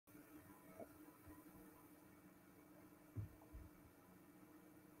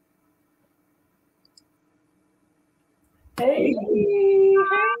Hey,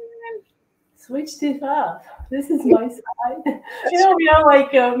 switched it up. This is my side. We are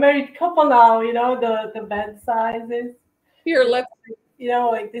like a married couple now. The bed sizes. Here, let's.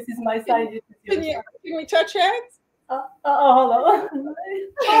 Like this is my side. This is your side. Can we touch hands? Hello.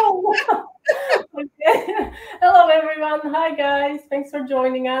 Oh. Okay. Hello, everyone. Hi, guys. Thanks for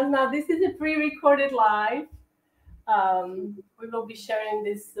joining us. Now, this is a pre-recorded live. We will be sharing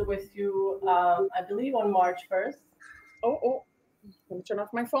this with you, I believe, on March 1st. Oh. Let me turn off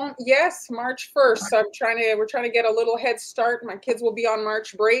my phone. Yes, March 1st. We're trying to get a little head start. My kids will be on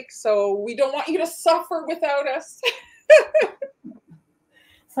March break, so we don't want you to suffer without us.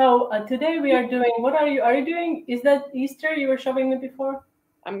 So today we are doing, what are you doing? Is that Easter you were showing me before?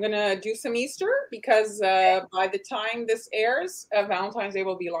 I'm going to do some Easter because by the time this airs, Valentine's Day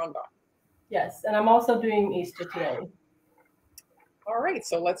will be long gone. Yes, and I'm also doing Easter today. All right,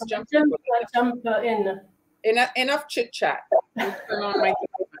 so let's jump in. Enough chit chat. Turn on my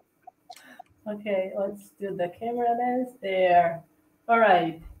camera. Okay, let's do the camera lens there. All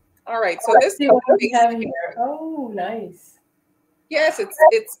right. So this is what we have here. Oh, nice. Yes, it's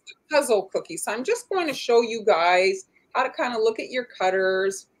a puzzle cookie. So I'm just going to show you guys how to kind of look at your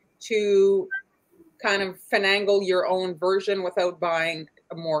cutters to kind of finagle your own version without buying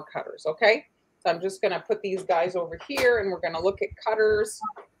more cutters, okay? So I'm just going to put these guys over here and we're going to look at cutters.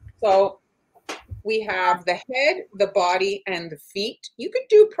 So we have the head, the body, and the feet. You could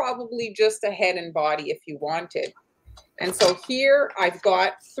do probably just a head and body if you wanted. And so here I've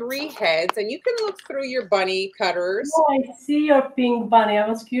got 3 heads, and you can look through your bunny cutters. Oh, I see your pink bunny. I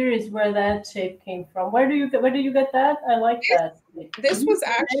was curious where that shape came from. Where do you get that? I like that. This was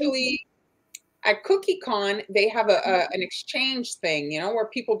actually at CookieCon. They have an exchange thing, where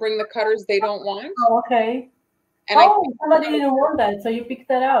people bring the cutters they don't want. Oh, okay. And somebody didn't want that, so you picked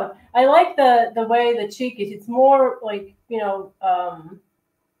that out. I like the way the cheek is. It's more like,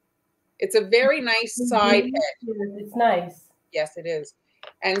 it's a very nice side head. It's nice. Yes, it is.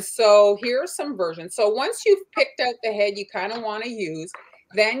 And so here are some versions. So once you've picked out the head you kind of want to use,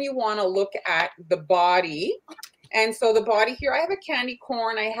 then you want to look at the body. And so the body here, I have a candy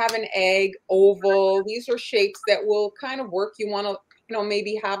corn, I have an egg, oval. These are shapes that will kind of work. You want to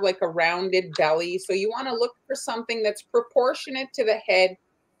maybe have like a rounded belly. So you want to look for something that's proportionate to the head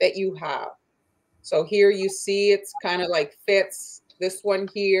that you have. So here you see it's kind of like fits. This one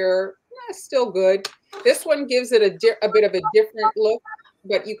here, still good. This one gives it a bit of a different look,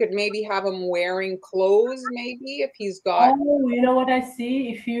 but you could maybe have him wearing clothes maybe if he's got. Oh, you know what I see?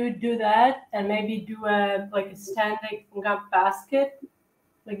 If you do that and maybe do a standing up basket,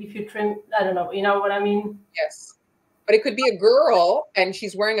 like if you trim, I don't know, you know what I mean? Yes. But it could be a girl and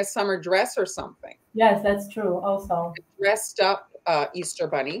she's wearing a summer dress or something. Yes, that's true also. A dressed up Easter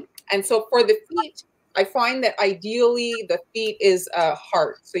bunny. And so for the feet, I find that ideally the feet is a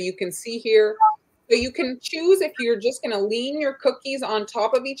heart. So you can see here, so you can choose if you're just going to lean your cookies on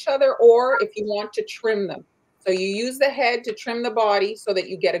top of each other or if you want to trim them. So you use the head to trim the body so that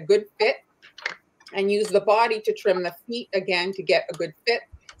you get a good fit, and use the body to trim the feet again to get a good fit,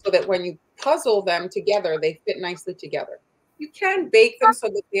 so that when you puzzle them together, they fit nicely together. You can bake them so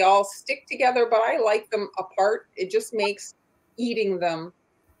that they all stick together, but I like them apart. It just makes eating them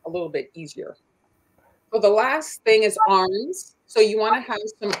a little bit easier. So the last thing is arms. So you want to have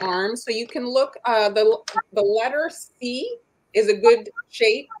some arms. So you can look, the letter C is a good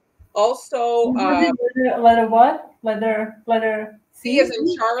shape. Also, letter what? Letter C as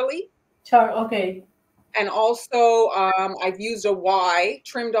in Charlie. Okay. And also, I've used a Y,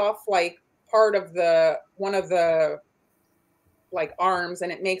 trimmed off like part of one of the like arms,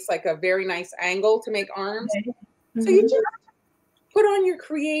 and it makes like a very nice angle to make arms. Okay. So you just put on your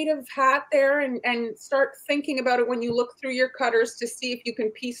creative hat there and start thinking about it when you look through your cutters to see if you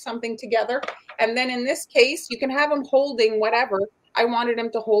can piece something together. And then in this case, you can have him holding whatever. I wanted him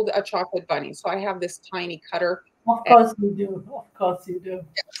to hold a chocolate bunny. So I have this tiny cutter. Of course you do. Of course you do.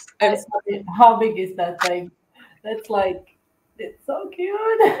 Yes. And how big is that thing? That's like, it's so cute.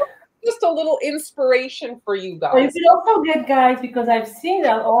 Just a little inspiration for you guys. Well, you could also get, guys, because I've seen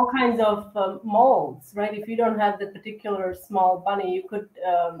all kinds of molds, right? If you don't have the particular small bunny, you could.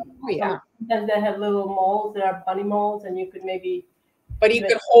 Sometimes they have little molds. There are bunny molds, and you could maybe. But he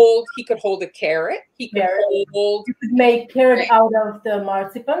could hold a carrot. He could hold. You could make carrot out of the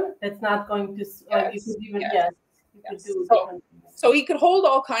marzipan. That's not going to. You could even You could do different. So he could hold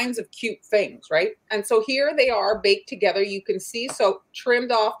all kinds of cute things, right? And so here they are baked together. You can see, so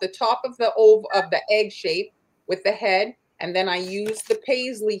trimmed off the top of the egg shape with the head. And then I use the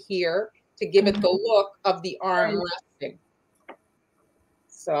paisley here to give it the look of the arm resting.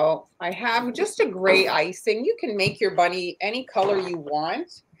 So I have just a gray icing. You can make your bunny any color you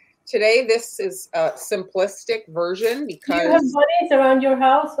want. Today, this is a simplistic version Do you have because bunnies around your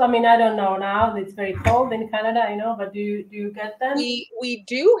house? I mean, I don't know now. It's very cold in Canada, I know, but do you get them? we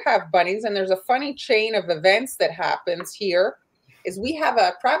do have bunnies, and there's a funny chain of events that happens here. Is we have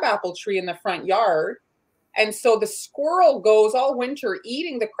a crabapple tree in the front yard, and so the squirrel goes all winter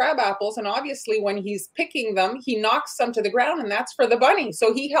eating the crab apples, and obviously when he's picking them, he knocks some to the ground, and that's for the bunny.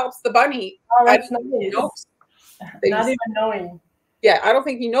 So he helps the bunny. Oh, I that's don't think he nice. knows that Not he's- even knowing. yeah, I don't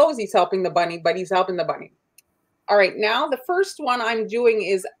think he knows he's helping the bunny, but he's helping the bunny. All right, now the first one I'm doing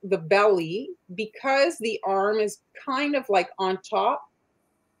is the belly, because the arm is kind of like on top.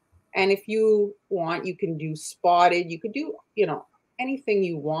 And if you want, you can do spotted. You could do, anything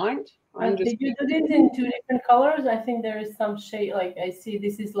you want. Did you do this in two different colors? I think there is some shade, like I see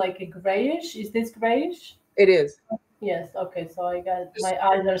this is like a grayish. Is this grayish? It is. Yes, okay, so my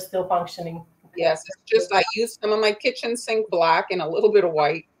eyes are still functioning. Okay. Yes, it's just I used some of my kitchen sink black and a little bit of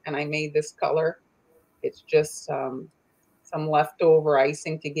white, and I made this color. It's just some leftover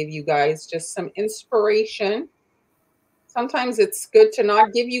icing to give you guys just some inspiration. Sometimes it's good to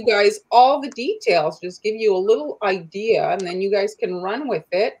not give you guys all the details, just give you a little idea, and then you guys can run with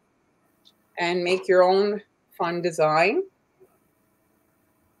it and make your own fun design.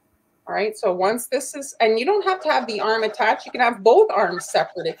 All right, so once this is, and you don't have to have the arm attached, you can have both arms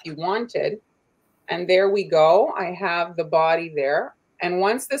separate if you wanted. And there we go, I have the body there. And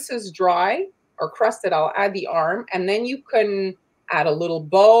once this is dry or crusted, I'll add the arm, and then you can add a little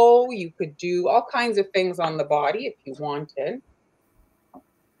bow. You could do all kinds of things on the body if you wanted.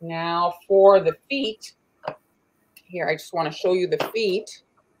 Now for the feet, here, I just want to show you the feet.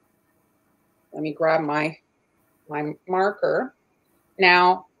 Let me grab my marker.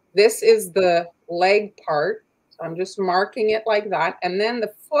 Now, this is the leg part. So I'm just marking it like that. And then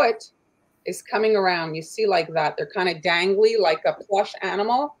the foot is coming around. You see like that. They're kind of dangly like a plush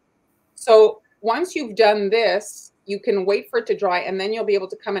animal. So once you've done this, you can wait for it to dry, and then you'll be able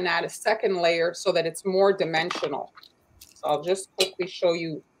to come and add a second layer so that it's more dimensional. So I'll just quickly show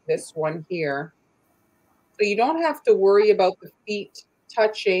you this one here. So you don't have to worry about the feet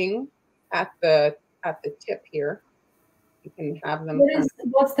touching at the tip here. You can have them.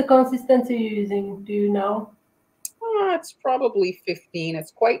 What's the consistency you're using? Do you know? It's probably 15.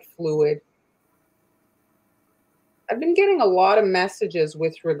 It's quite fluid. I've been getting a lot of messages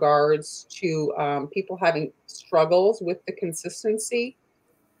with regards to people having struggles with the consistency.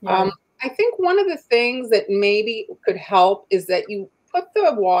 Yeah. I think one of the things that maybe could help is that you put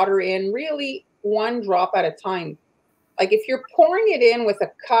the water in really one drop at a time. Like if you're pouring it in with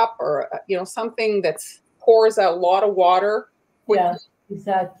a cup or something that pours out a lot of water quickly, yeah,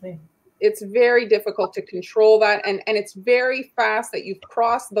 exactly. It's very difficult to control that, and it's very fast that you've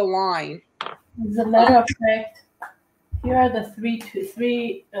crossed the line. As a matter of fact, here are the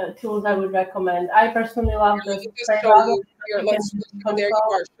three tools I would recommend. I personally love the spray bottle. Here, there you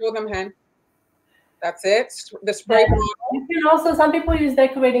are. Show them, Hen. That's it. The spray bottle. You can also, some people use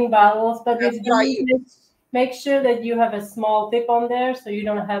decorating bottles, but make sure that you have a small tip on there, so you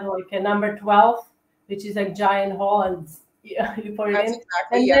don't have like a number 12, which is a giant hole, and you pour it in.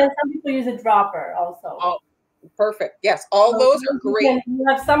 Exactly, and then some people use a dropper also. Oh, perfect. Yes, all those are great. You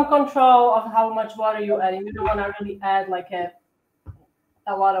have some control of how much water you add. You don't want to really add like a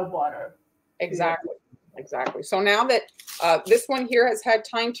lot of water. Exactly. Exactly. So now that this one here has had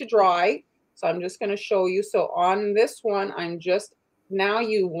time to dry, so I'm just going to show you. So on this one, now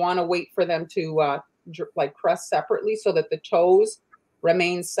you want to wait for them to like crust separately so that the toes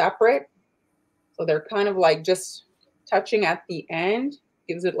remain separate. So they're kind of like just touching at the end,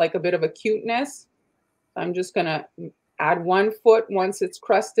 gives it like a bit of a cuteness. So I'm just going to add one foot. Once it's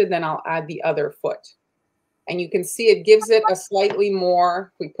crusted, then I'll add the other foot. And you can see it gives it a slightly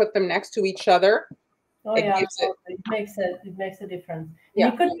more, we put them next to each other. Oh, yeah, it makes a difference.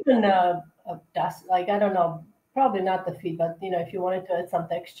 Yeah. You could even dust, like, I don't know, probably not the feet, but, if you wanted to add some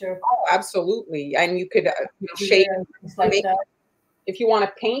texture. Oh, absolutely. And you could shape things like that. If you want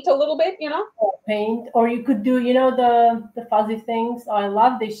to paint a little bit, Paint, or you could do, the fuzzy things. Oh, I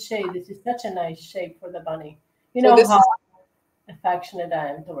love this shade. This is such a nice shape for the bunny. You know how affectionate I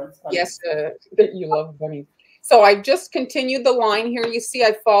am towards bunnies. Yes, that you love bunnies. So I just continued the line here. You see,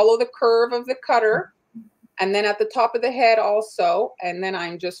 I follow the curve of the cutter, and then at the top of the head also, and then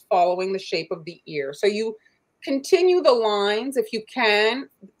I'm just following the shape of the ear. So you continue the lines if you can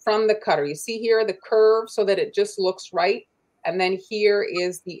from the cutter. You see here the curve so that it just looks right. And then here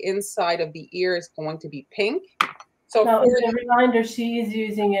is the inside of the ear is going to be pink. So now, as a reminder, she is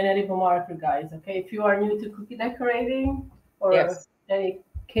using an edible marker, guys. Okay, if you are new to cookie decorating or any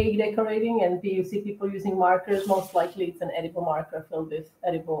cake decorating, and you see people using markers, most likely it's an edible marker filled with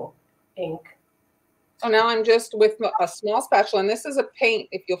edible ink. So now I'm just with a small spatula, and this is a paint.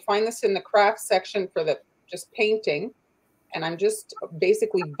 If you'll find this in the craft section for the just painting, and I'm just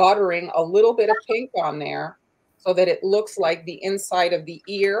basically buttering a little bit of pink on there so that it looks like the inside of the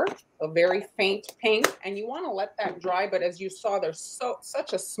ear, a very faint pink. And you want to let that dry, but as you saw, there's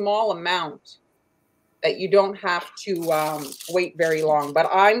such a small amount that you don't have to wait very long. But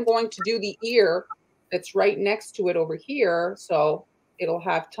I'm going to do the ear that's right next to it over here, so it'll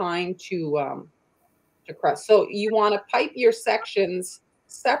have time to crust. So you want to pipe your sections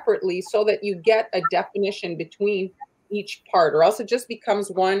separately so that you get a definition between each part, or else it just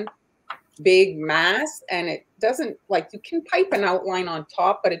becomes one big mass, and it doesn't, like, you can pipe an outline on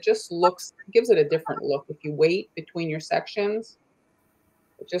top, but it just gives it a different look. If you wait between your sections,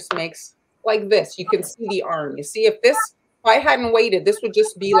 it just makes like this. You can see the arm. You see, if I hadn't waited, this would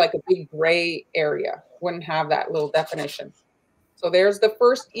just be like a big gray area. Wouldn't have that little definition. So there's the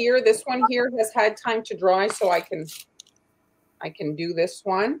first ear. This one here has had time to dry, so I can do this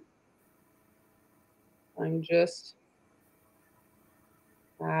one. I'm just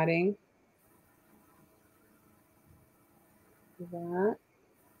adding that.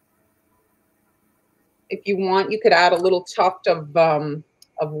 If you want, you could add a little tuft of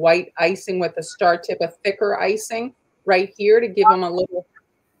white icing with a star tip, a thicker icing right here to give them a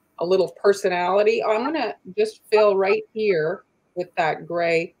little personality. I'm gonna just fill right here with that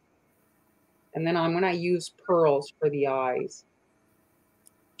gray, and then I'm gonna use pearls for the eyes.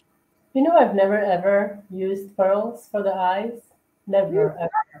 You know, I've never ever used pearls for the eyes. Never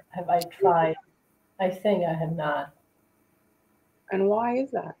ever have I tried. I think I have not. And why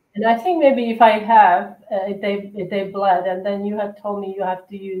is that? And I think maybe if I have, if they bled, and then you had told me you have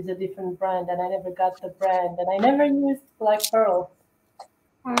to use a different brand, and I never got the brand, and I never used black pearls.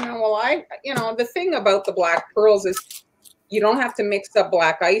 Well, the thing about the black pearls is you don't have to mix up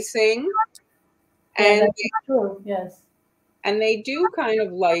black icing. Yeah, And that's true, yes. And they do kind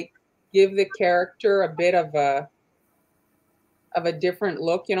of like give the character a bit of a different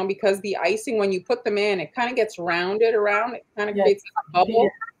look, because the icing, when you put them in, it kind of gets rounded around. It kind of creates a bubble.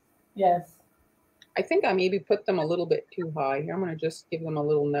 Yes. I think I maybe put them a little bit too high. Here, I'm going to just give them a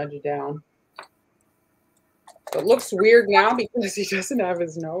little nudge down. So it looks weird now because he doesn't have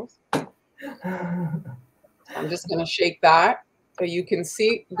his nose. I'm just going to shake that so you can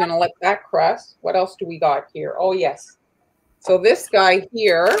see. You're going to let that crust. What else do we got here? Oh, yes. So this guy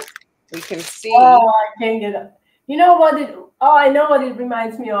here, we can see. Oh, I can't get it. You know what I know what it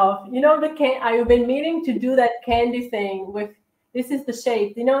reminds me of. You know, I've been meaning to do that candy thing with, this is the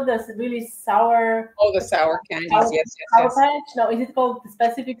shape. You know, this really sour. Oh, the sour candies. Yes. Sour Patch? No, is it called the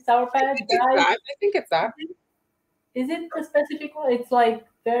specific Sour Patch? I think it's that. Is it the specific one? It's like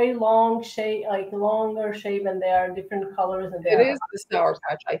very long shape, like longer shape, and they are different colors. And it is the Sour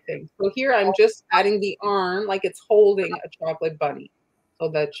Patch, I think. So here I'm just adding the arm like it's holding a chocolate bunny. So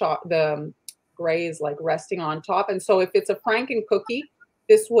the gray is like resting on top. And so if it's a Franken cookie,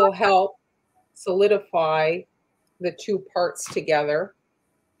 this will help solidify the two parts together.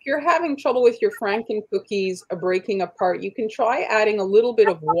 If you're having trouble with your Franken cookies breaking apart, you can try adding a little bit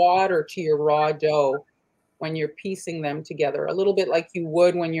of water to your raw dough when you're piecing them together, a little bit like you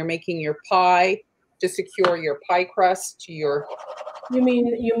would when you're making your pie to secure your pie crust to your. You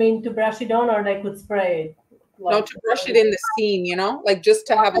mean to brush it on, or they could spray it? No, to brush it in the seam, like just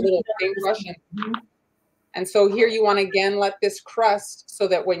to have a little paintbrush. And so here you want to again let this crust so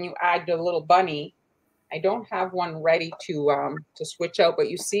that when you add the little bunny, I don't have one ready to switch out, but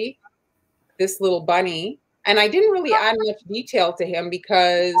you see this little bunny, and I didn't really add much detail to him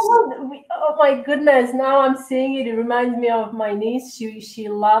because. Oh my goodness! Now I'm seeing it. It reminds me of my niece. She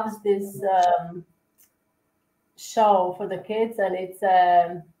loves this show for the kids, and it's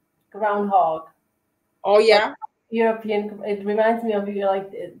Groundhog. Oh yeah, like European. It reminds me of you,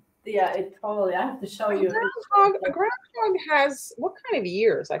 like. Yeah, it totally. I have to show you. A groundhog has what kind of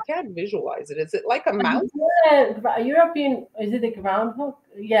ears? I can't visualize it. Is it like a mouse? Yeah, European. Is it a groundhog?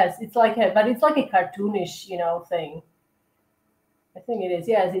 Yes, it's like but it's like a cartoonish, thing. I think it is.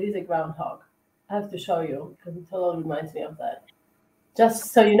 Yes, it is a groundhog. I have to show you because it totally reminds me of that.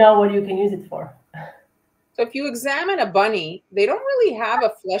 Just so you know what you can use it for. So if you examine a bunny, they don't really have a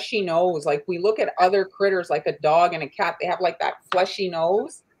fleshy nose. Like we look at other critters like a dog and a cat, they have like that fleshy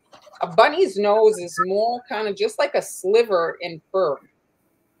nose. A bunny's nose is more kind of just like a sliver in fur.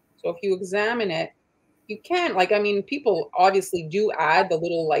 So if you examine it, you can, people obviously do add the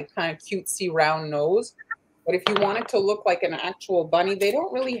little like kind of cutesy round nose. But if you want it to look like an actual bunny, they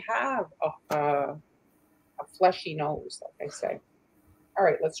don't really have a fleshy nose, like I say. All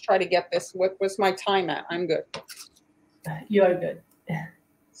right, let's try to get this. What was my time at? I'm good. You are good.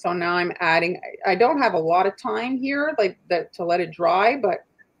 So now I'm adding, I don't have a lot of time here, like that, to let it dry, but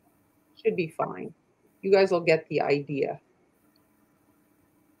should be fine. You guys will get the idea.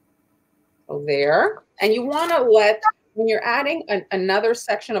 So there, and you want to let, when you're adding another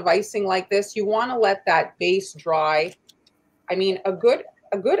section of icing like this, you want to let that base dry. I mean, a good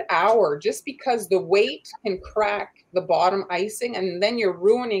hour, just because the weight can crack the bottom icing, and then you're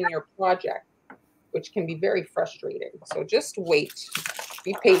ruining your project, which can be very frustrating. So just wait,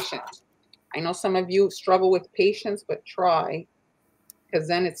 be patient. I know some of you struggle with patience, but try, because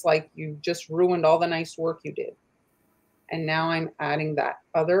then it's like you just ruined all the nice work you did. And now I'm adding that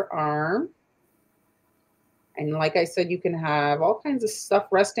other arm. And like I said, you can have all kinds of stuff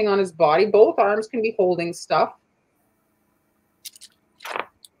resting on his body. Both arms can be holding stuff.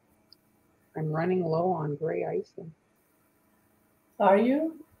 I'm running low on gray icing. Are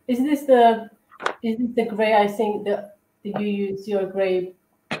you? Is this the gray icing? Did you use your gray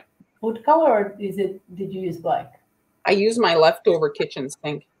food color, or did you use black? I use my leftover kitchen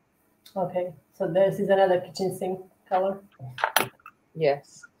sink. Okay, so this is another kitchen sink color.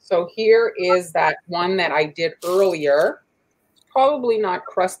 Yes. So here is that one that I did earlier. It's probably not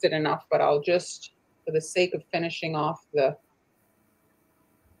crusted enough, but I'll just, for the sake of finishing off the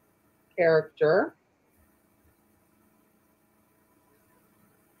character.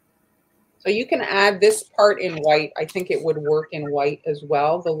 So you can add this part in white. I think it would work in white as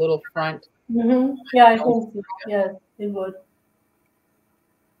well, the little front. Mm-hmm. Yeah, I think so. Yes, it would.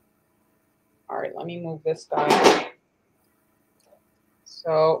 All right, let me move this guy.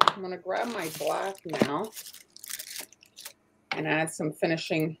 So I'm going to grab my black now and add some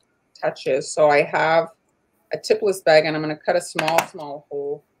finishing touches. So I have a tipless bag, and I'm going to cut a small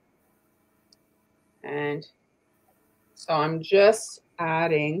hole. And so I'm just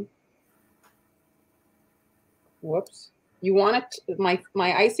adding, whoops. You want it, my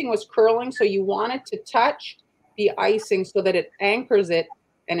icing was curling, so you want it to touch the icing so that it anchors it,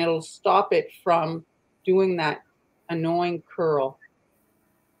 and it'll stop it from doing that annoying curl.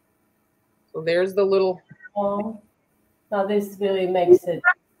 So there's the little. Oh, now this really makes it.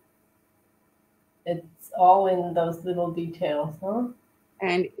 It's all in those little details, huh?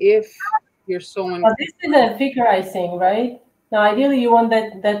 And if you're sewing. Oh, this is a thicker icing, right? Now, ideally, you want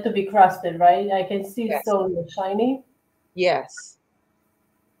that to be crusted, right? I can see it's so shiny. Yes.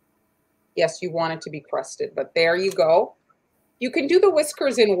 Yes, you want it to be crusted, but there you go. You can do the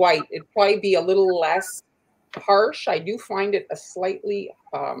whiskers in white. It'd probably be a little less harsh. I do find it a slightly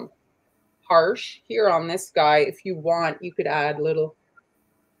harsh here on this guy. If you want, you could add little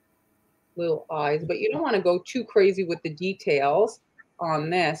eyes, but you don't want to go too crazy with the details on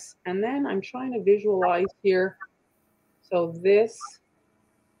this. And then I'm trying to visualize here. So this,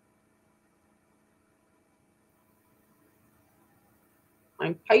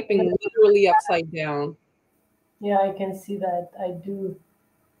 I'm piping literally upside down. Yeah, I can see that. I do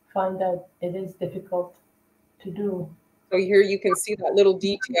find that it is difficult to do. So here you can see that little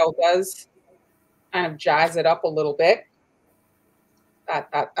detail does kind of jazz it up a little bit.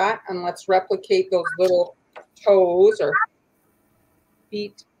 That. And let's replicate those little toes or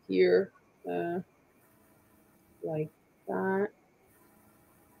feet here, like that.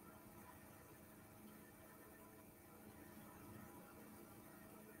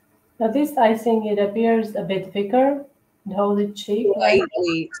 Now this icing, it appears a bit thicker. The whole cheek.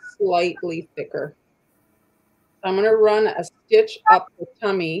 Slightly thicker. I'm going to run a stitch up the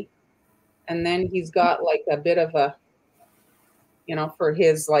tummy, and then he's got like a bit of a, you know, for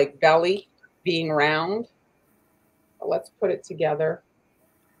his like belly being round. So let's put it together.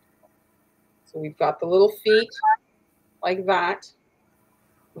 So we've got the little feet like that,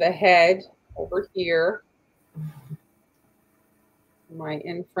 the head over here, my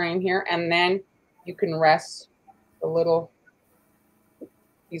in frame here, and then you can rest the little,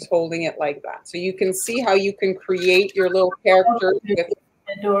 he's holding it like that. So you can see how you can create your little character with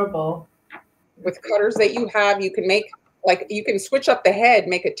adorable. With cutters that you have. You can make, like, you can switch up the head,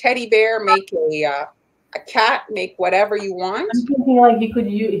 make a teddy bear, make a cat, make whatever you want. I'm thinking like he could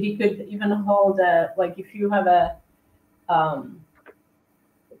even hold like if you have a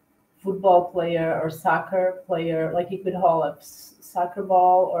football player or soccer player, like he could hold a soccer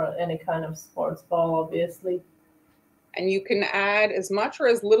ball or any kind of sports ball, obviously. And you can add as much or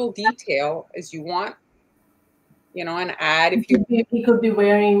as little detail as you want, you know, and add if you. He could be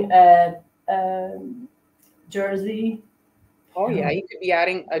wearing a jersey. Oh yeah, you could be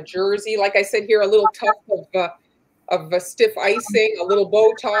adding a jersey. Like I said here, a little tuft of a stiff icing, a little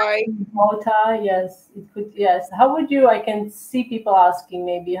bow tie. Bow tie, yes, it could. Yes. How would you? I can see people asking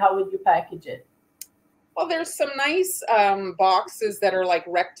maybe how would you package it? Well, there's some nice boxes that are like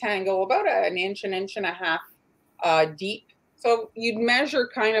rectangle, about an inch and a half deep. So you'd measure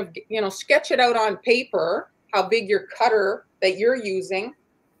kind of, sketch it out on paper, how big your cutter that you're using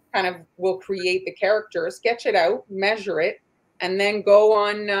kind of will create the character. Sketch it out, measure it, and then go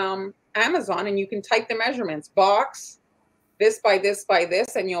on Amazon and you can type the measurements. Box, this by this by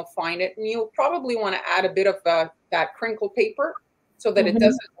this, and you'll find it. And you'll probably want to add a bit of that crinkle paper so that it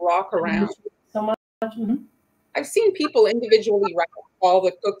doesn't rock around. So much. I've seen people individually wrap all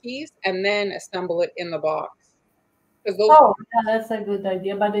the cookies and then assemble it in the box. Oh, yeah, that's a good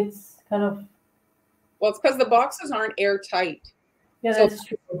idea, but it's kind of... Well, it's because the boxes aren't airtight. Yeah, that's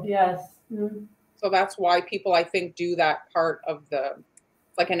true. Yes. So that's why people, I think, do that part of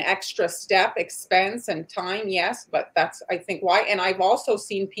like an extra step, expense and time, yes, but that's, I think, why. And I've also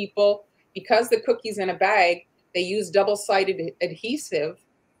seen people, because the cookie's in a bag, they use double-sided adhesive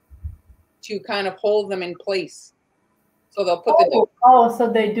to kind of hold them in place. So they'll put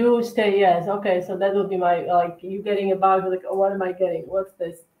so they do stay, yes. Okay, so that would be my, like, you getting a bag, like, oh, what am I getting? What's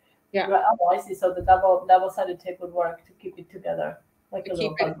this? Yeah. Oh, I see. So the double-sided tape would work to keep it together. Like to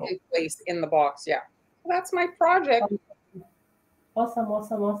keep it in place in the box, yeah. Well, that's my project. Awesome.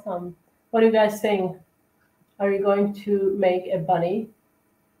 What do you guys think? Are you going to make a bunny?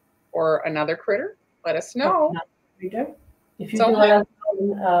 Or another critter? Let us know. If you do let us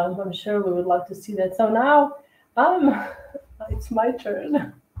know, I'm sure we would love to see that. So now, it's my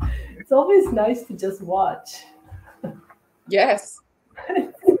turn. It's always nice to just watch. Yes.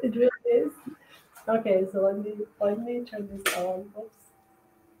 It really is. Okay, so let me turn this on. Oops.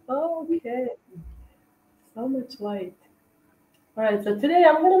 Okay. So much light. All right, so today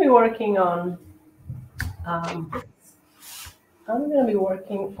I'm going to be working on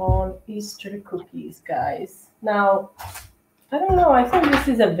Easter cookies, guys. Now, I don't know. I think this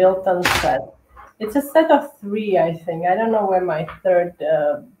is a Wilton set. It's a set of 3, I think. I don't know where my third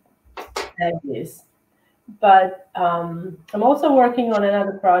egg is. But I'm also working on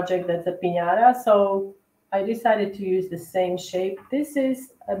another project that's a piñata. So I decided to use the same shape. This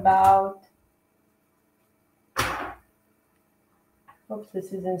is about... Oops,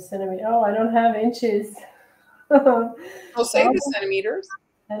 this is in centimeters. Oh, I don't have inches. I'll say the centimeters.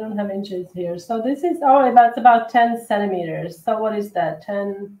 I don't have inches here. So this is, it's about 10 centimeters. So what is that?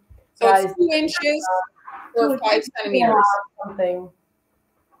 10. So guys, it's 2 inches or 5 centimeters. Something.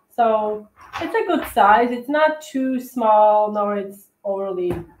 So it's a good size. It's not too small, nor it's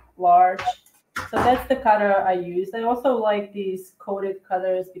overly large. So that's the cutter I use. I also like these coated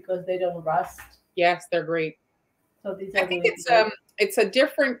cutters because they don't rust. Yes, they're great. So these are... I think it's a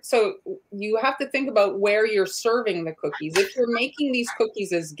different, so you have to think about where you're serving the cookies. If you're making these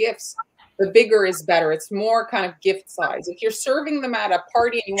cookies as gifts, the bigger is better. It's more kind of gift size. If you're serving them at a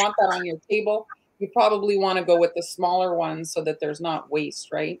party and you want that on your table, you probably want to go with the smaller ones so that there's not waste,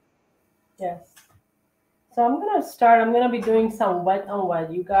 right? Yes. So I'm going to be doing some wet on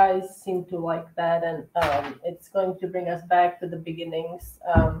wet. You guys seem to like that, and it's going to bring us back to the beginnings,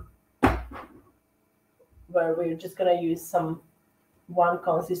 where we're just going to use one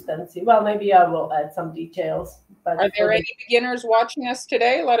consistency. Well, maybe I will add some details. But are there any beginners watching us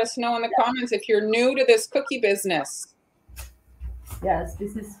today? Let us know in the comments if you're new to this cookie business. Yes,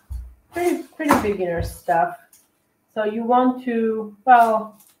 this is pretty beginner stuff. So you want to,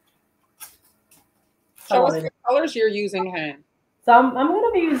 well... Show us the colors you're using, Han. So I'm going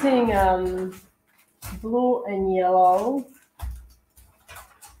to be using blue and yellow,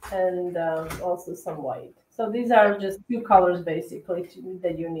 and also some white. So these are just 2 colors basically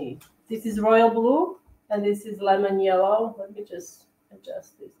that you need. This is royal blue and this is lemon yellow. Let me just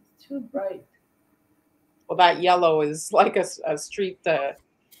adjust this. It's too bright. Well, that yellow is like a street cone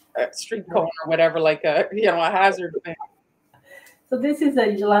or whatever, like a hazard thing. So this is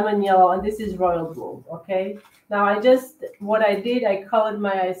a lemon yellow and this is royal blue. Okay. Now what I did, I colored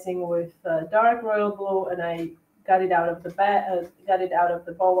my icing with dark royal blue, and I got it out of the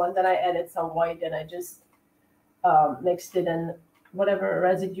bowl, and then I added some white, and I just mixed it, and whatever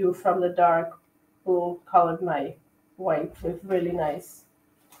residue from the dark blue colored my white with really nice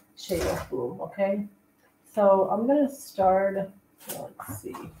shade of blue. Okay, so I'm gonna start. Let's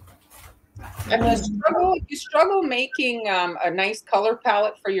see. If you struggle making a nice color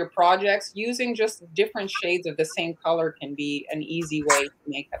palette for your projects, using just different shades of the same color can be an easy way to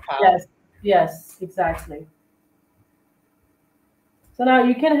make a palette. Yes, exactly. So now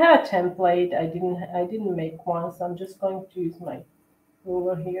you can have a template. I didn't make one, so I'm just going to use my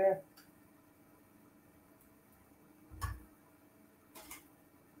ruler here.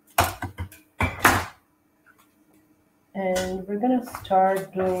 And we're gonna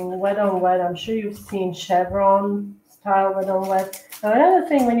start doing wet on wet. I'm sure you've seen chevron style wet on wet. Now another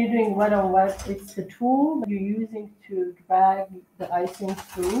thing when you're doing wet on wet, it's the tool that you're using to drag the icing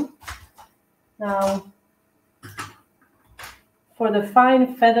through. Now for the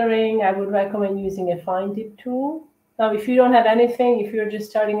fine feathering, I would recommend using a fine tip tool. Now if you don't have anything, if you're just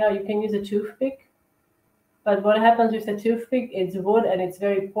starting out, you can use a toothpick. But what happens with the toothpick, it's wood and it's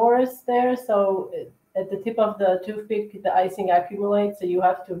very porous there. So at the tip of the toothpick, the icing accumulates. So you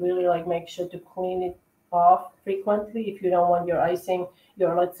have to really like make sure to clean it off frequently if you don't want your icing,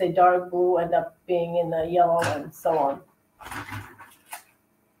 your let's say dark blue, end up being in the yellow and so on.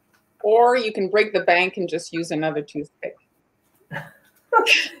 Or you can break the bank and just use another toothpick.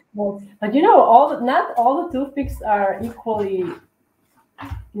 But you know, not all the toothpicks are equally,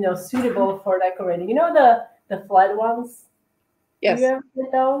 suitable for decorating. You know the flat ones. Yes. Do you ever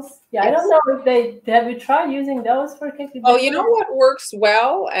get those? Yeah, Yes. I don't know if they have you tried using those for cake. Oh, you know what works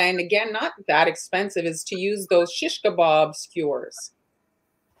well, and again, not that expensive, is to use those shish kebab skewers.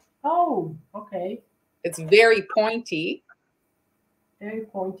 Oh, okay. It's very pointy. Very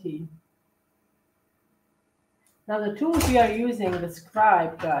pointy. Now the tools we are using, the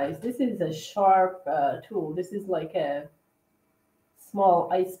scribe, guys, this is a sharp tool. This is like a small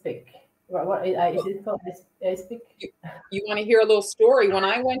ice pick. What is it called? Ice pick? You want to hear a little story? When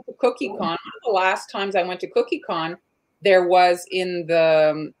I went to CookieCon, one of the last times I went to CookieCon, there was in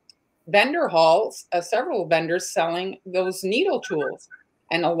the vendor halls several vendors selling those needle tools.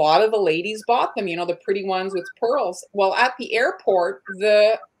 And a lot of the ladies bought them, the pretty ones with pearls. Well, at the airport,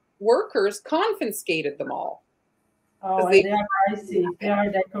 the workers confiscated them all. Oh, and they are pricey. If they are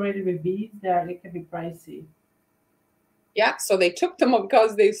decorated with beads, they can be pricey. Yeah, so they took them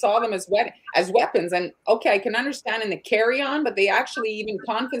because they saw them as weapons. And okay, I can understand in the carry-on, but they actually even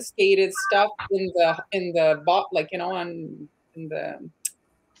confiscated stuff in the like in the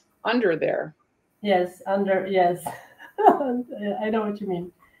under there. Yes, under yes, I know what you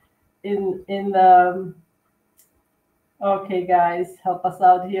mean. In the okay, guys, help us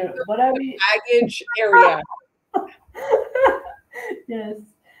out here. What are we? Baggage area. Yes,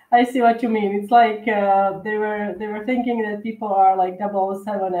 I see what you mean. It's like they were thinking that people are like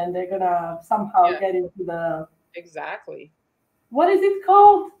 007 and they're gonna somehow get into the exactly. What is it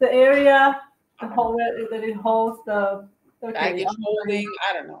called? The area that it holds the baggage holding.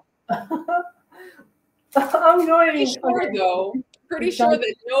 I don't know. I'm going. Pretty sure though. Pretty sure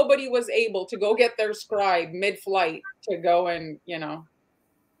that nobody was able to go get their scribe mid-flight to go and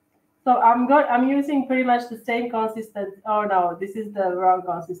So I'm using pretty much the same consistency. Oh no, this is the wrong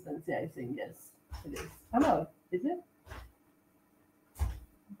consistency. I think yes, it is. Oh no, is it?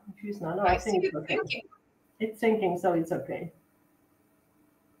 I'm confused now. No, I think it's okay. Thinking. It's sinking, so it's okay.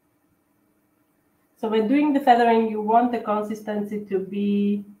 So when doing the feathering, you want the consistency to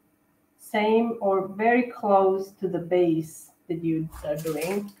be same or very close to the base that you are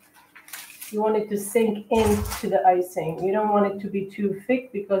doing. You want it to sink into the icing. You don't want it to be too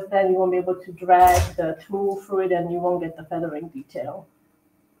thick because then you won't be able to drag the tool through it and you won't get the feathering detail.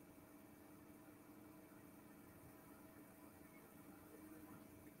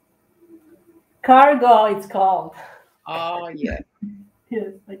 Cargo, it's called. Oh, yeah.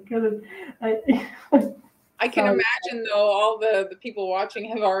 Yes, I couldn't. I can imagine though all the people watching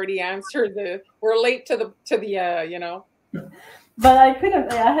have already answered we're late to the But I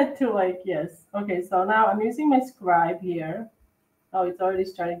couldn't. I had to yes. Okay, so now I'm using my scribe here. Oh, it's already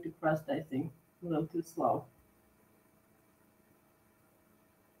starting to crust. I think a little too slow.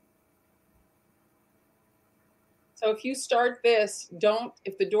 So if you start this,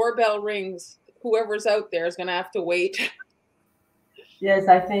 if the doorbell rings, whoever's out there is going to have to wait. Yes,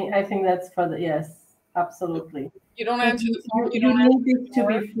 I think that's for the yes, absolutely. You don't answer the phone. You need it to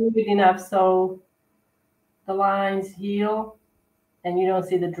be fluid enough so the lines heal and you don't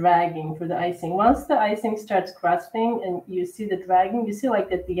see the dragging for the icing. Once the icing starts crusting and you see the dragging, you see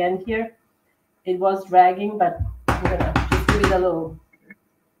like at the end here, it was dragging, but I'm gonna just give it a little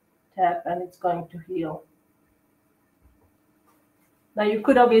tap and it's going to heal. Now you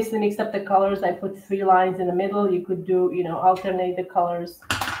could obviously mix up the colors. I put 3 lines in the middle. You could do, alternate the colors.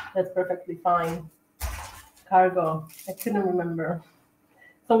 That's perfectly fine. Cargo. I couldn't remember.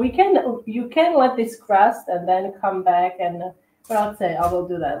 So you can let this crust and then come back and, I'll say I will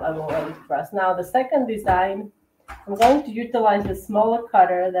do that. I will let it crust. Now the second design, I'm going to utilize the smaller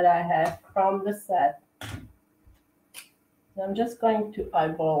cutter that I have from the set. And I'm just going to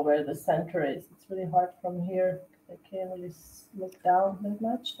eyeball where the center is. It's really hard from here. I can't really look down that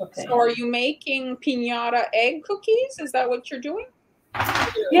much. Okay. So are you making piñata egg cookies? Is that what you're doing?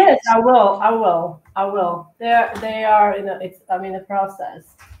 Yes, I will. I will. I will. They are in a, it's I'm in the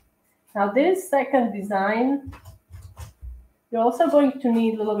process. Now this second design, you're also going to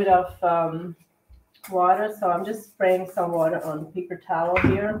need a little bit of water. So I'm just spraying some water on paper towel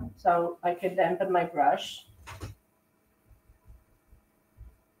here so I can dampen my brush.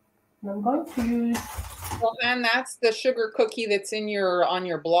 And I'm going to use. Well, and that's the sugar cookie that's in your on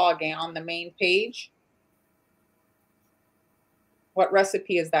your blog and on the main page. What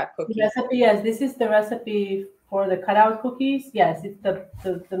recipe is that cookie? The recipe, yes, this is the recipe for the cutout cookies. Yes, it's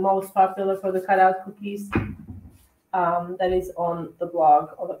the most popular for the cutout cookies. That is on the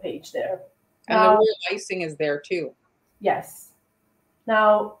blog, on the page there. And Now, the real icing is there too. yes.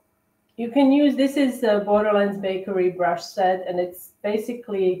 Now, you can use, this is the Borderlands Bakery brush set, and it's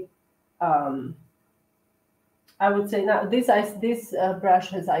basically, I would say now this brush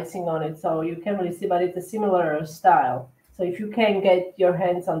has icing on it, so you can't really see, but it's a similar style. So if you can get your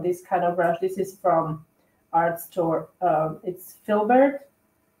hands on this kind of brush, this is from Art Store. It's Filbert,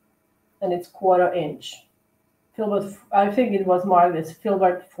 and it's 1/4 inch. Filbert, I think it was marked as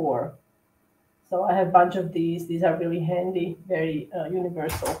Filbert 4. So I have a bunch of these. These are really handy, very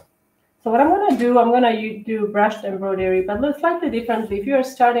universal. So what I'm going to do, I'm going to do brushed embroidery, but slightly differently. If you're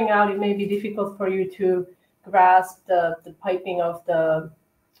starting out, it may be difficult for you to grasp the piping of the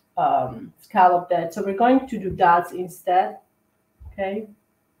scallop edge. So we're going to do dots instead, okay?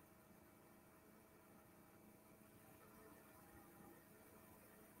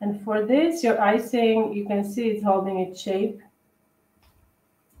 And for this, your icing, you can see it's holding its shape.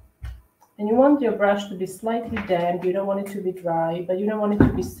 And you want your brush to be slightly damp. You don't want it to be dry, but you don't want it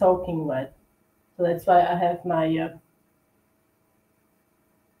to be soaking wet. So that's why I have my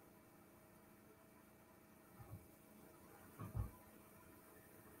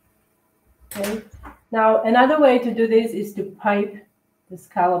okay. Now, another way to do this is to pipe the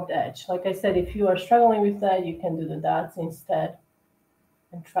scalloped edge. Like I said, if you are struggling with that, you can do the dots instead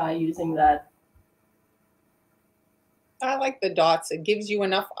and try using that. I like the dots. It gives you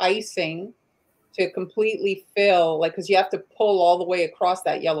enough icing to completely fill, like, because you have to pull all the way across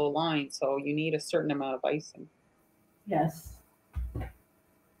that yellow line. So you need a certain amount of icing. Yes.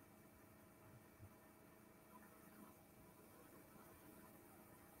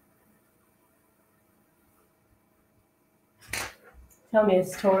 Tell me a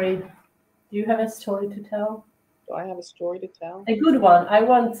story. Do you have a story to tell? Do I have a story to tell? A good one. I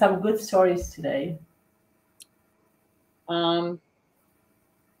want some good stories today.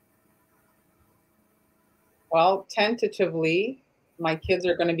 Well, tentatively, my kids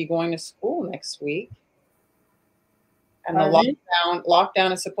are going to be going to school next week. And the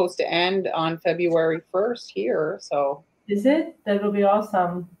lockdown is supposed to end on February 1st here. So is it? That will be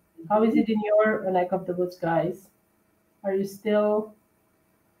awesome. How is it in your neck of the woods, guys? Are you still?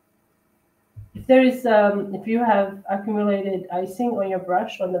 If there is, if you have accumulated icing on your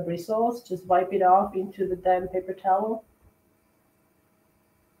brush on the bristles, just wipe it off into the damp paper towel.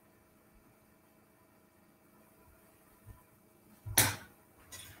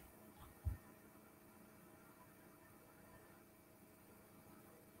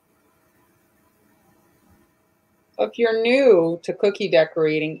 if you're new to cookie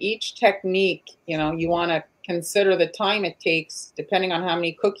decorating, each technique, you want to consider the time it takes depending on how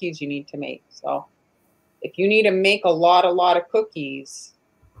many cookies you need to make. So if you need to make a lot of cookies,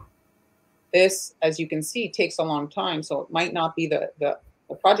 this, as you can see, takes a long time. So it might not be the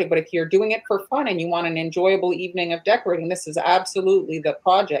project, but if you're doing it for fun and you want an enjoyable evening of decorating, this is absolutely the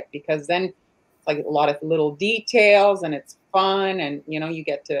project, because then it's like a lot of little details and it's fun, and you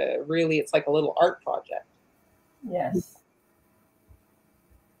get to really, it's like a little art project. Yes.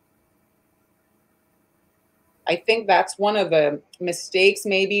 I think that's one of the mistakes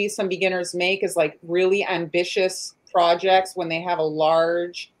maybe some beginners make, is like really ambitious projects when they have a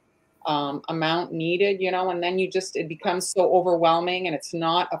large amount needed, and then it becomes so overwhelming and it's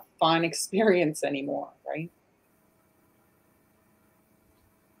not a fun experience anymore, right?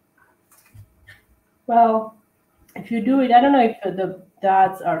 Well, if you do it, I don't know if the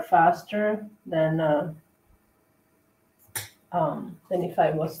dots are faster than if I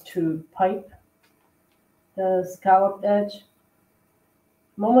was to pipe the scalloped edge.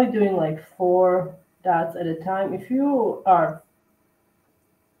 I'm only doing like 4 dots at a time. If you are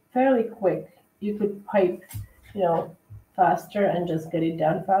fairly quick, you could pipe, faster and just get it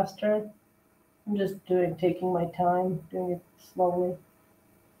done faster. I'm just taking my time, doing it slowly.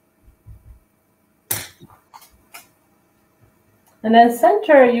 And then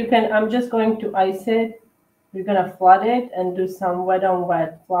center, I'm just going to ice it. We're going to flood it and do some wet on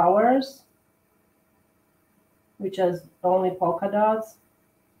wet flowers. which has only polka dots.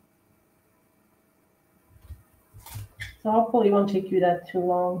 So hopefully it won't take you that too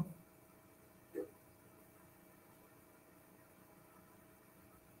long.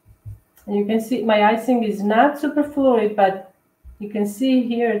 And you can see my icing is not super fluid, but you can see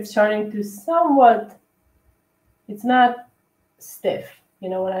here it's starting to somewhat, it's not stiff. You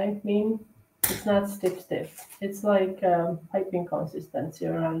know what I mean? It's not stiff. It's like piping consistency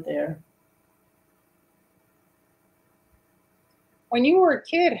around there. When you were a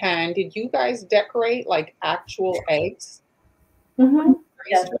kid, Han, did you guys decorate like actual eggs? Mm-hmm.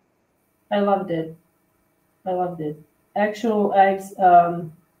 Yeah, I loved it. Actual eggs.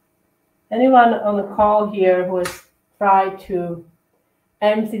 Anyone on the call here who has tried to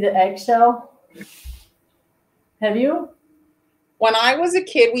empty the eggshell? Have you? When I was a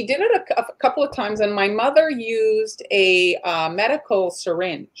kid, we did it a couple of times, and my mother used a medical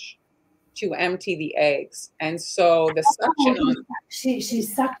syringe to empty the eggs, and so the suction on She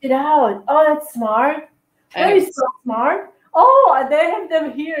sucked it out. Oh, that's smart. That and is so smart. Oh, they have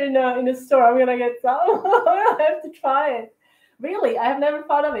them here in the store. I'm gonna get some. I have to try it. Really, I have never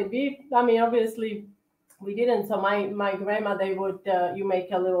thought of it. I mean, obviously, we didn't. So my grandma, they would you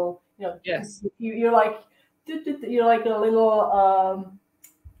make a little, yes, you're like you're like a little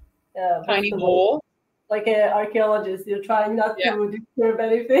what's tiny the word? hole. Like an archaeologist, you're trying not Yeah. to disturb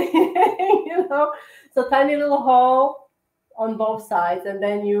anything, So tiny little hole on both sides, and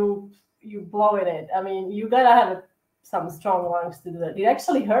then you blow in it. I mean, you gotta have some strong lungs to do that. It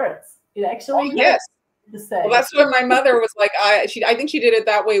actually hurts. It actually Oh, hurts yes. to say. Well, that's what my mother was like. I think she did it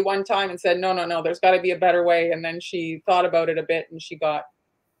that way one time and said, no, there's got to be a better way. And then she thought about it a bit, and she got.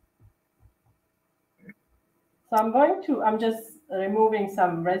 So I'm just removing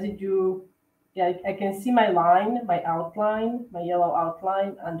some residue. Yeah, I can see my outline, my yellow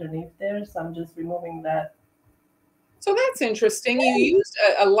outline underneath there. So I'm just removing that. So that's interesting. You used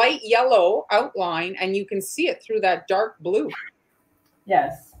a light yellow outline, and you can see it through that dark blue.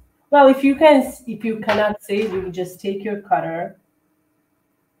 Yes. Well, if you cannot see it, you can just take your cutter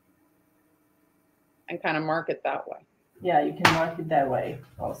And kind of mark it that way. Yeah, you can mark it that way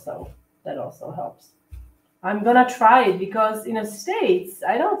also. That also helps. I'm gonna try it because in the States,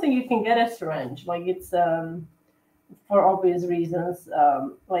 I don't think you can get a syringe. Like it's for obvious reasons.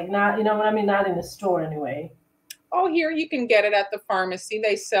 Like not, you know what I mean? Not in the store anyway. Oh, here you can get it at the pharmacy.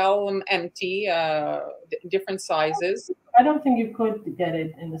 They sell them empty, different sizes. I don't think you could get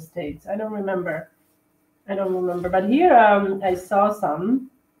it in the States. I don't remember. But here, I saw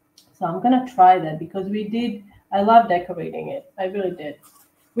some, so I'm gonna try that because we did. I love decorating it. I really did.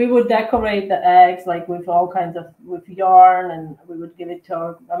 We would decorate the eggs like with all kinds of with yarn, and we would give it to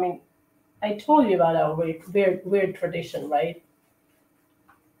our. I mean, I told you about our weird tradition, right?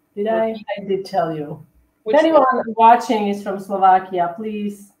 Did I? I did tell you. If Which anyone watching is from Slovakia,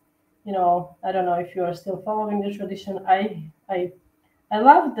 please, I don't know if you are still following the tradition. I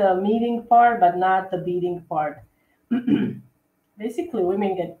love the meeting part, but not the beating part. Basically,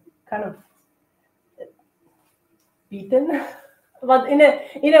 women get kind of beaten, but in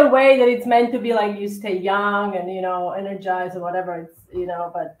a way that it's meant to be like you stay young and energized or whatever.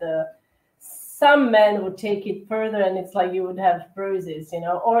 But some men would take it further, and it's like you would have bruises,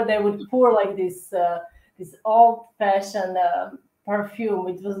 or they would pour like this old fashioned perfume,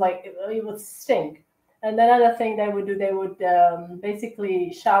 which was like it would stink. And another thing they would do, they would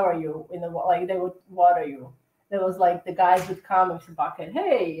basically shower you like they would water you. There was like the guys would come with a bucket,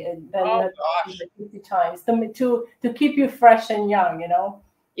 hey, and then you oh had to do gosh, it 50 times to keep you fresh and young.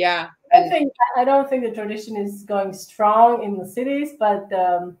 yeah, I think I don't think the tradition is going strong in the cities, but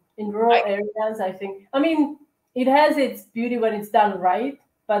in rural areas, I think. I mean, it has its beauty when it's done right,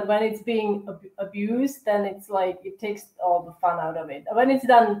 but when it's being abused, then it's like it takes all the fun out of it. When it's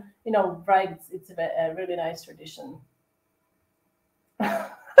done, right, it's a really nice tradition.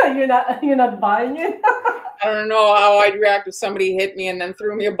 You're not buying it. I don't know how I'd react if somebody hit me and then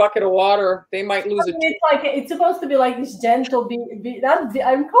threw me a bucket of water. They might lose it. It's like it's supposed to be like this gentle beat.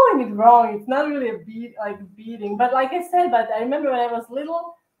 I'm calling it wrong. It's not really a beat like beating, but like I said, but I remember when I was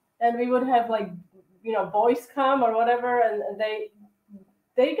little, and we would have like boys come or whatever, and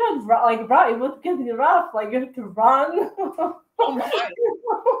they got like rough. It would get rough. Like you have to run. Oh my!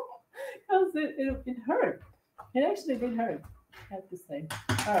 Because it hurt. It actually did hurt. I have to say.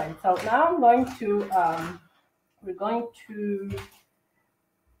 All right. So now I'm going to we're going to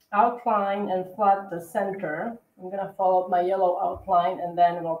outline and flood the center. I'm gonna follow up my yellow outline, and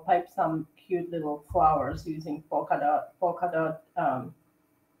then we'll pipe some cute little flowers using polka dot.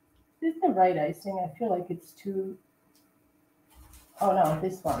 Is this the right icing? I feel like it's too. Oh no,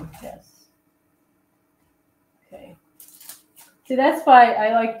 this one. Yes. Okay. See, that's why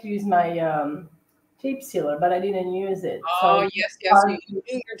I like to use my tape sealer, but I didn't use it. So Oh, it's yes, yes. hard, You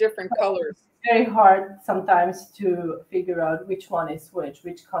do your different colors. very hard sometimes to figure out which one is which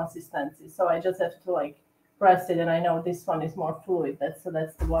consistency. So I just have to like press it, and I know this one is more fluid. That's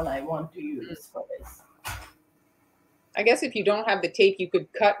the one I want to use for this. I guess if you don't have the tape, you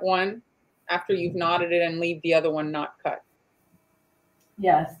could cut one after you've knotted it and leave the other one not cut.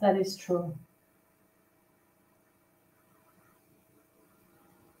 Yes, that is true.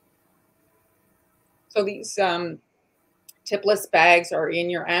 So these tipless bags are in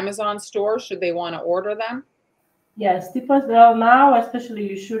your Amazon store. Should they want to order them? Yes, because well now especially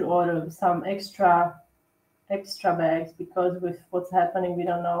you should order some extra bags because with what's happening, we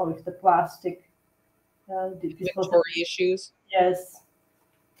don't know if the plastic Inventory issues. Yes.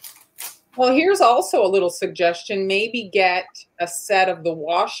 Well, here's also a little suggestion. Maybe get a set of the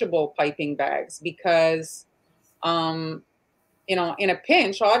washable piping bags because, you know, in a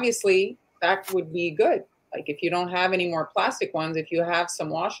pinch, obviously that would be good. Like if you don't have any more plastic ones, if you have some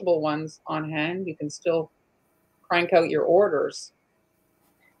washable ones on hand, you can still crank out your orders.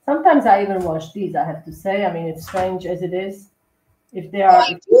 Sometimes I even wash these, I have to say. I mean, it's strange as it is. If they Well, are,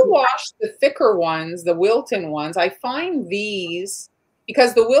 I do wash the thicker ones, the Wilton ones. I find these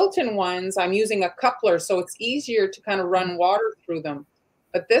because the Wilton ones, I'm using a coupler, so it's easier to kind of run water through them.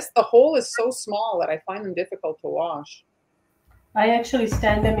 But this, the hole is so small that I find them difficult to wash. I actually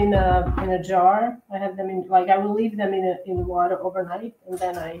stand them in a jar. I have them in like I will leave them in water overnight, and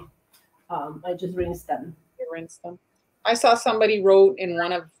then I just rinse them. You rinse them. I saw somebody wrote in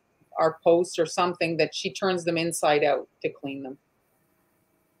one of our posts or something that she turns them inside out to clean them.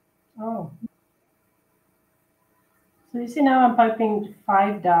 Oh. So you see now I'm piping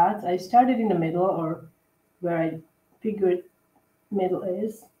 5 dots. I started in the middle or where I figured middle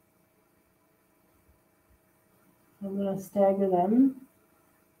is. I'm gonna stagger them.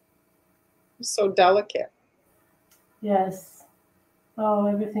 So delicate. Yes. Oh,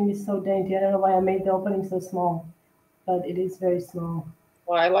 everything is so dainty. I don't know why I made the opening so small, but it is very small.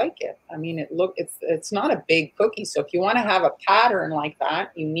 Well, I like it. I mean, it's not a big cookie. So if you want to have a pattern like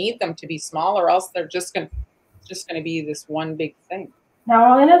that, you need them to be small, or else they're just going to be this one big thing.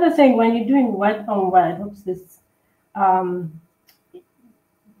 Now another thing, when you're doing wet on wet, oops, this um,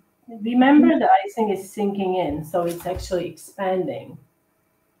 remember the icing is sinking in, so it's actually expanding.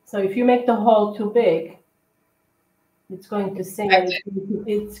 So if you make the hole too big, it's going to sink and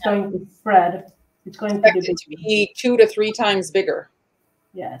it's going to spread. It's going to be big. To be 2 to 3 times bigger.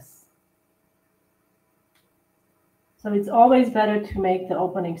 Yes. So it's always better to make the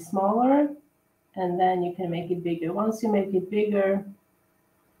opening smaller, and then you can make it bigger. Once you make it bigger,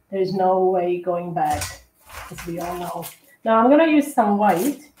 there's no way going back, as we all know. Now I'm going to use some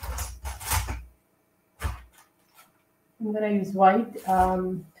white. I'm going to use white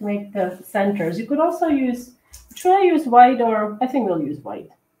to make the centers. You could also use, should I use white or, I think we'll use white.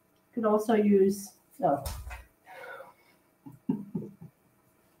 You could also use, no.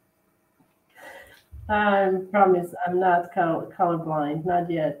 I promise I'm not colorblind, not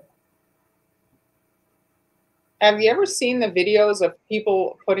yet. Have you ever seen the videos of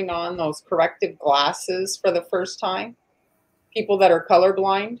people putting on those corrective glasses for the first time? People that are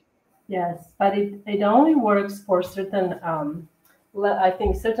colorblind? Yes, but it only works for certain, I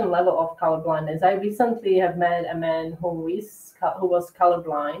think, certain level of colorblindness. I recently have met a man who was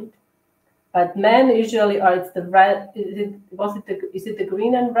colorblind, but men usually are. It's the red. Is it the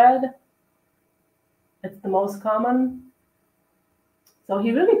green and red? It's the most common. So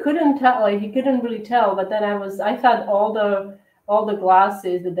he really couldn't tell. Like he couldn't really tell. But then I thought all the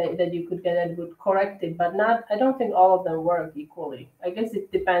glasses that you could get it would correct it, but not. I don't think all of them work equally. I guess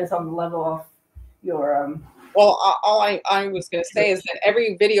it depends on the level of your. Well, all I was going to say is that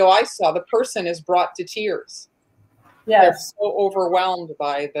every video I saw, the person is brought to tears. Yes. They're so overwhelmed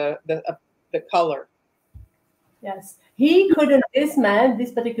by the color. Yes, he couldn't. This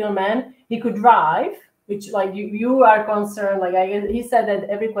particular man, he could drive. Which, like you are concerned. Like I guess he said that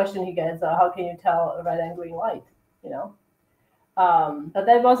every question he gets, how can you tell a red and green light? You know. But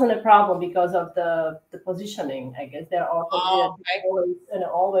that wasn't a problem because of the positioning. I guess they're all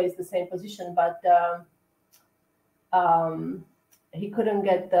always the same position, but he couldn't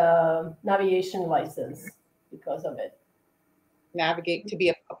get the navigation license because of it. Navigate to be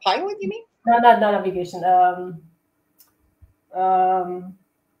a pilot, you mean? No, not navigation.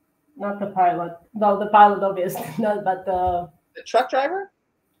 Not the pilot. Well, the pilot obviously not, but the truck driver.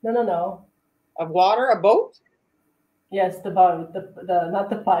 No. A boat. Yes, the boat. The not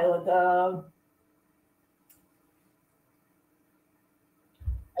the pilot. A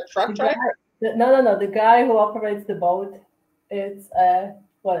truck driver. No. The guy who operates the boat, it's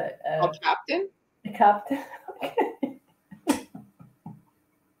what Oh, captain. a captain.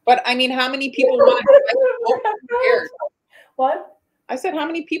 But I mean, how many people want to drive a boat? Who cares? What? I said, how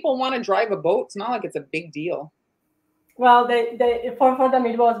many people want to drive a boat? It's not like it's a big deal. Well, they for them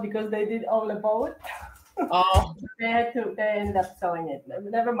it was because they did own a boat. Oh, They ended up selling it.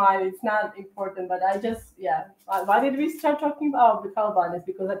 Never mind, it's not important. But I just yeah. Why did we start talking about the Caliban? Is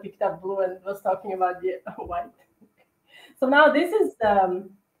because I picked up blue and was talking about the white. So now this is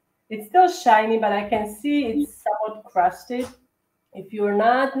it's still shiny, but I can see it's somewhat crusted. If you're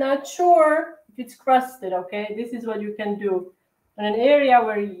not sure if it's crusted, okay, this is what you can do. In an area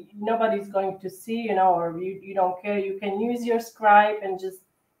where nobody's going to see, or you don't care, you can use your scribe and just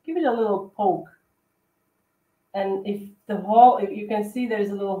give it a little poke. And if you can see there's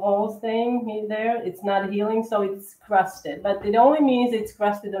a little hole thing in there, it's not healing, so it's crusted. But it only means it's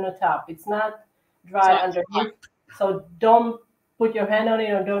crusted on the top. It's not dry underneath. So don't put your hand on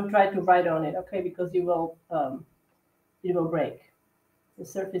it or don't try to write on it, okay? Because it will break. The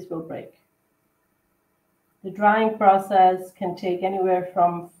surface will break. The drying process can take anywhere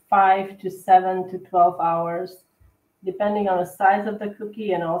from 5 to 7 to 12 hours, depending on the size of the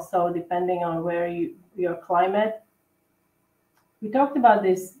cookie and also depending on where your climate. We talked about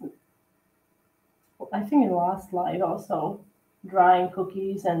this, I think, in the last slide also, drying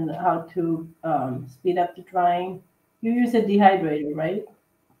cookies and how to speed up the drying. You use a dehydrator, right?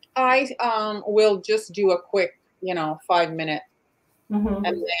 I will just do a quick, 5 minute, Mm-hmm.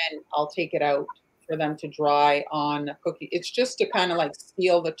 and then I'll take it out for them to dry on a cookie. It's just to kind of like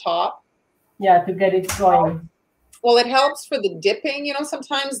seal the top. Yeah, to get it going. Well, it helps for the dipping.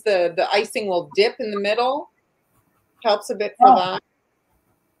 Sometimes the icing will dip in the middle. Helps a bit for that.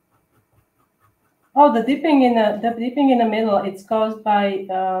 Oh, the dipping in the middle, it's caused by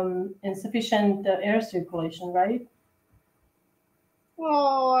insufficient air circulation, right?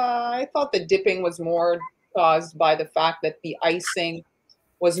 Well, I thought the dipping was more caused by the fact that the icing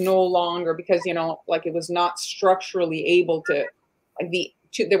was no longer, because like it was not structurally able to, like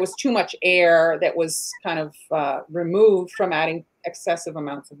there was too much air that was kind of removed from adding excessive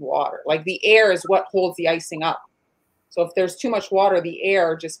amounts of water. Like the air is what holds the icing up. So if there's too much water, the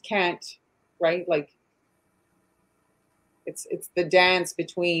air just can't, right? Like it's the dance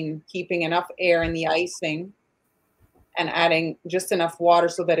between keeping enough air in the icing and adding just enough water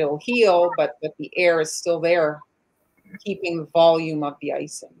so that it'll heal, but that the air is still there, keeping the volume of the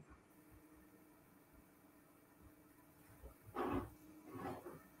icing.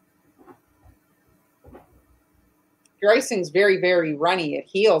 Your icing's very, very runny. It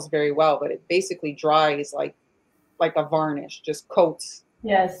heals very well, but it basically dries like a varnish, just coats.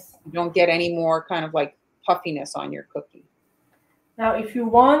 Yes. You don't get any more kind of like puffiness on your cookie. Now, if you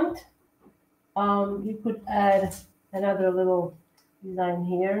want, you could add another little design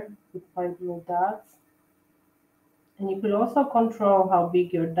here with 5 little dots. And you could also control how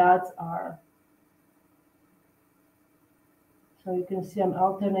big your dots are. So you can see I'm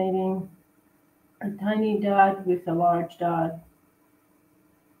alternating a tiny dot with a large dot.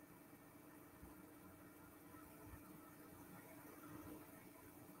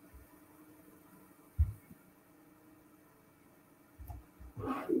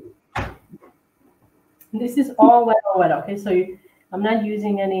 This is all wet, okay? So I'm not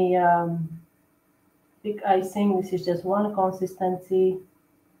using any big icing. This is just one consistency.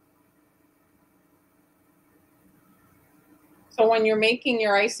 So when you're making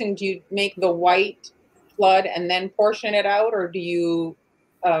your icing, do you make the white flood and then portion it out, or do you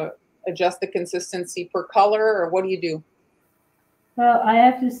adjust the consistency per color, or what do you do? Well, I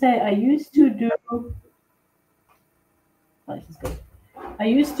have to say, I used to do. Oh, this is good. I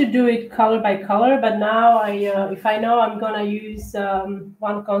used to do it color by color, but now if I know I'm gonna use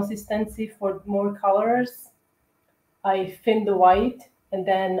one consistency for more colors, I thin the white and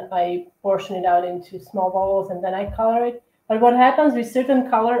then I portion it out into small balls and then I color it. But what happens with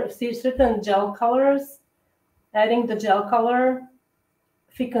certain gel colors, adding the gel color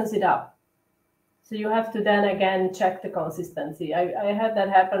thickens it up. So you have to then again check the consistency. I had that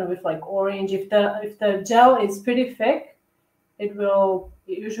happen with like orange. If the gel is pretty thick, it will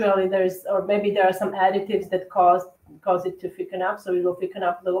usually maybe there are some additives that cause it to thicken up, so it will thicken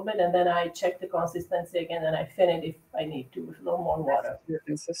up a little bit, and then I check the consistency again and I thin it if I need to with a little more water. Your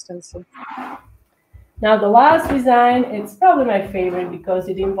consistency. Now the last design, it's probably my favorite because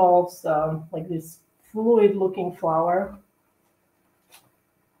it involves like this fluid-looking flower.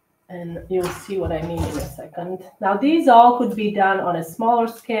 And you'll see what I mean in a second. Now, these all could be done on a smaller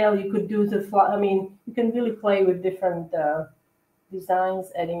scale. You could do you can really play with different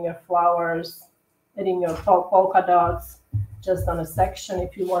designs, adding your flowers, adding your polka dots just on a section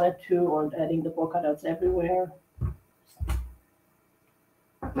if you wanted to, or adding the polka dots everywhere.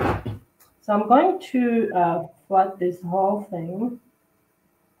 So I'm going to flat this whole thing.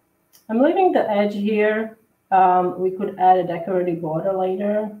 I'm leaving the edge here. We could add a decorative border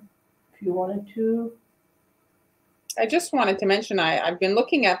later if you wanted to. I just wanted to mention I've been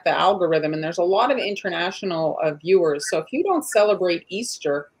looking at the algorithm, and there's a lot of international viewers. So if you don't celebrate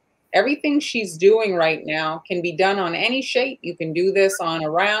Easter, everything she's doing right now can be done on any shape. You can do this on a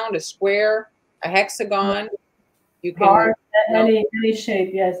round, a square, a hexagon. You can, Heart, any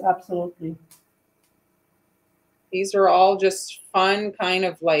shape, yes, absolutely. these are all just fun kind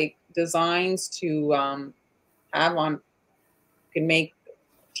of like designs to have on. You can make a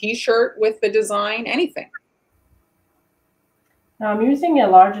t-shirt with the design, anything. Now I'm using a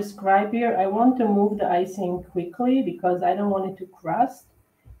larger scribe here. I want to move the icing quickly because I don't want it to crust.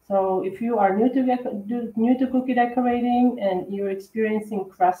 So if you are new to cookie decorating and you're experiencing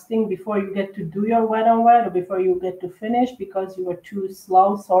crusting before you get to do your wet on wet or before you get to finish because you were too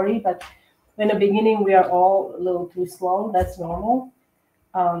slow, sorry, but in the beginning we are all a little too slow. That's normal.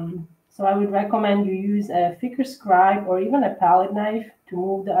 So I would recommend you use a thicker scribe or even a palette knife to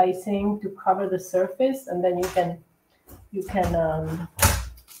move the icing to cover the surface, and then you can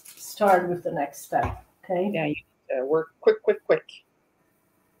start with the next step. Okay. Yeah, you need to work quick, quick, quick.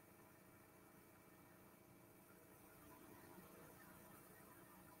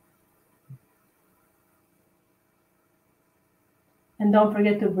 And don't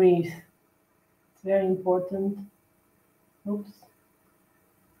forget to breathe. It's very important. Oops.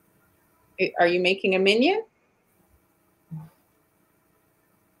 Are you making a minion?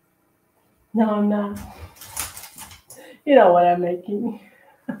 No, I'm not. You know what I'm making.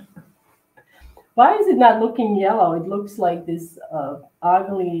 Why is it not looking yellow? It looks like this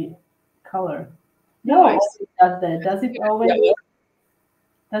ugly color. No, Yellow always does that. Does it always? Yellow.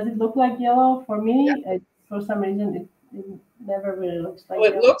 Does it look like yellow? For me, for some reason, it never really looks like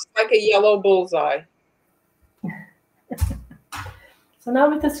Well, it yellow. looks like a yellow bullseye. So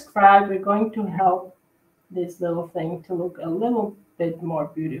now with the scribe, we're going to help this little thing to look a little bit more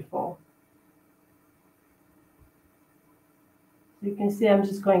beautiful. You can see I'm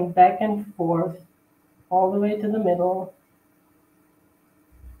just going back and forth all the way to the middle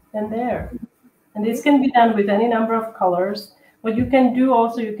and there. And this can be done with any number of colors. What you can do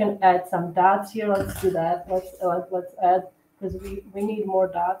also, you can add some dots here. Let's do that. Let's add, because we need more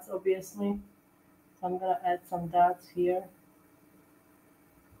dots, obviously. So I'm gonna add some dots here.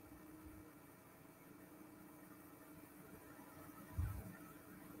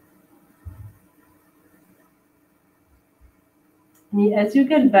 And as you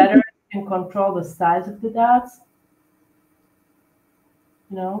get better, you can control the size of the dots.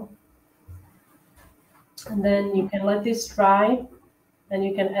 You know, and then you can let this dry, and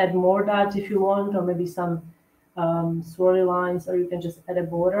you can add more dots if you want, or maybe some swirly lines, or you can just add a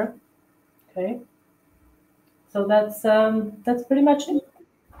border. Okay, so that's pretty much it.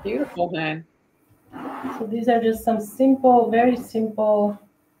 Beautiful, man. So these are just some simple, very simple.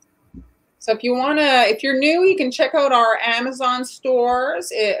 So if you're new, you can check out our Amazon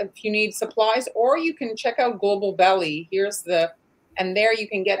stores if you need supplies, or you can check out Global Belly. And there you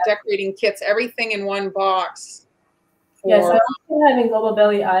can get decorating kits, everything in one box. Yes, I also have in Global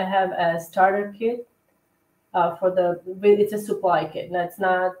Belly. I have a starter kit it's a supply kit, and it's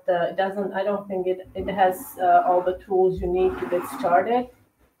not. It doesn't. I don't think it has all the tools you need to get started.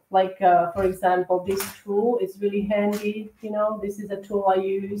 Like for example, this tool is really handy. You know, this is a tool I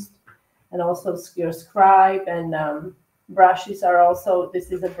used, and also your scribe and brushes are also.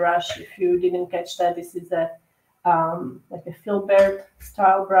 This is a brush. If you didn't catch that, this is a like a filbert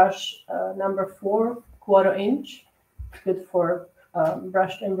style brush, number 4, 1/4 inch. Good for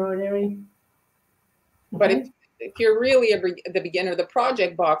brushed embroidery. But if you're really the beginner, the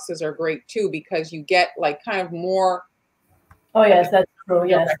project boxes are great too, because you get like kind of more. Oh yes, that's true.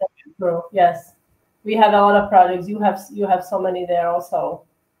 Yes, that's true. Yes, we have a lot of projects. You have so many there also.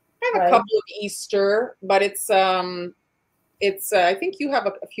 I have a couple of Easter, but it's I think you have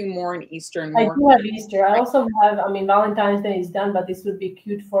a few more in Easter and more. I do have Easter. I also have. I mean, Valentine's Day is done, but this would be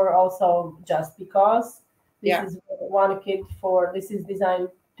cute for also just because this is one kit for. This is designed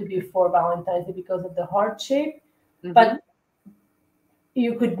to be for Valentine's Day because of the heart shape, but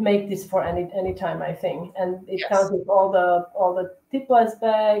you could make this for any time, I think, and it comes with all the tipless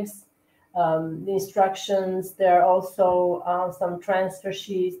bags, the instructions. There are also some transfer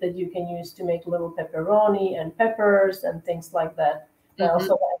sheets that you can use to make little pepperoni and peppers and things like that. And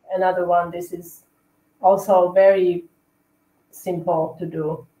also another one. This is also very simple to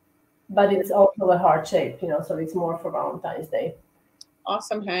do, but it's also a heart shape, so it's more for Valentine's Day.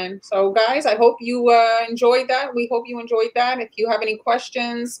 Awesome, Han. So, guys, I hope you enjoyed that. We hope you enjoyed that. If you have any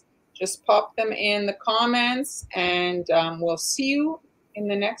questions, just pop them in the comments, and we'll see you in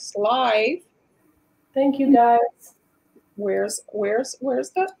the next live. Thank you, guys. Where it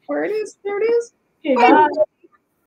is? There it is. Okay, bye.